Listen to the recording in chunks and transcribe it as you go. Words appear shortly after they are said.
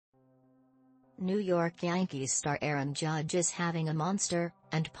New York Yankees star Aaron Judge is having a monster,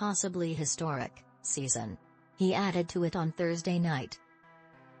 and possibly historic, season. He added to it on Thursday night.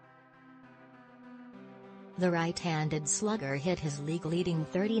 The right-handed slugger hit his league-leading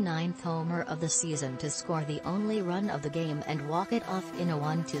 39th homer of the season to score the only run of the game and walk it off in a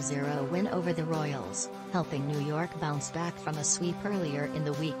 1-0 win over the Royals, helping New York bounce back from a sweep earlier in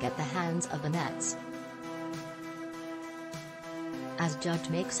the week at the hands of the Mets. As Judge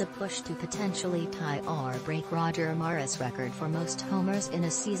makes a push to potentially tie or break Roger Maris' record for most homers in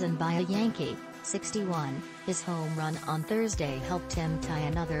a season by a Yankee, 61, his home run on Thursday helped him tie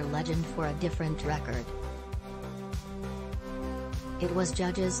another legend for a different record. It was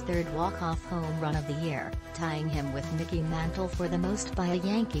Judge's third walk-off home run of the year, tying him with Mickey Mantle for the most by a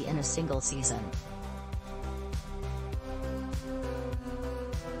Yankee in a single season.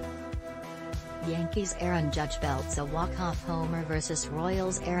 Yankees Aaron Judge belts a walk-off homer versus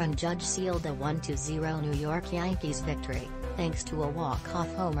Royals Aaron Judge sealed a 1-0 New York Yankees victory, thanks to a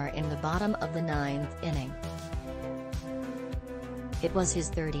walk-off homer in the bottom of the 9th inning. It was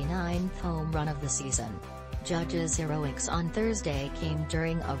his 39th home run of the season. Judge's heroics on Thursday came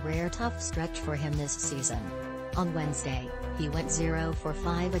during a rare tough stretch for him this season. On Wednesday, he went 0 for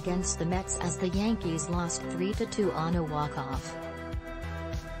 5 against the Mets as the Yankees lost 3-2 on a walk-off.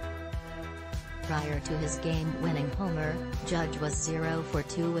 Prior to his game-winning homer, Judge was 0 for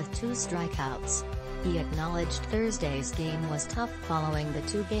 2 with 2 strikeouts. He acknowledged Thursday's game was tough following the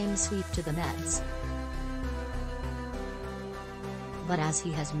 2-game sweep to the Mets. But as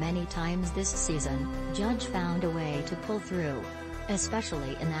he has many times this season, Judge found a way to pull through.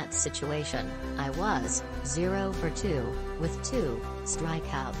 Especially in that situation, I was 0 for 2, with 2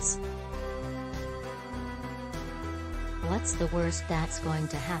 strikeouts. What's the worst that's going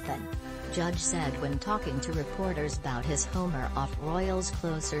to happen? Judge said when talking to reporters about his homer off Royals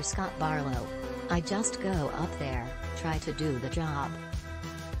closer Scott Barlow. I just go up there, try to do the job.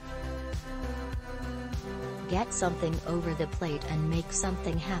 Get something over the plate and make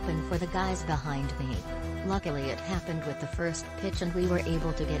something happen for the guys behind me. Luckily it happened with the first pitch and we were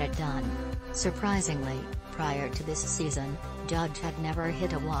able to get it done. Surprisingly, prior to this season, Judge had never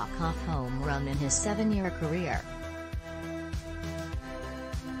hit a walk-off home run in his 7-year career.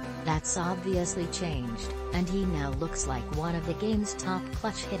 That's obviously changed, and he now looks like one of the game's top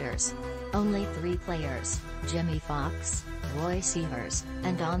clutch hitters. Only 3 players, Jimmie Foxx, Sievers,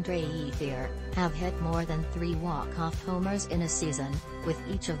 and Andre Ethier, have hit more than 3 walk-off homers in a season, with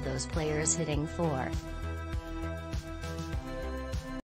each of those players hitting 4.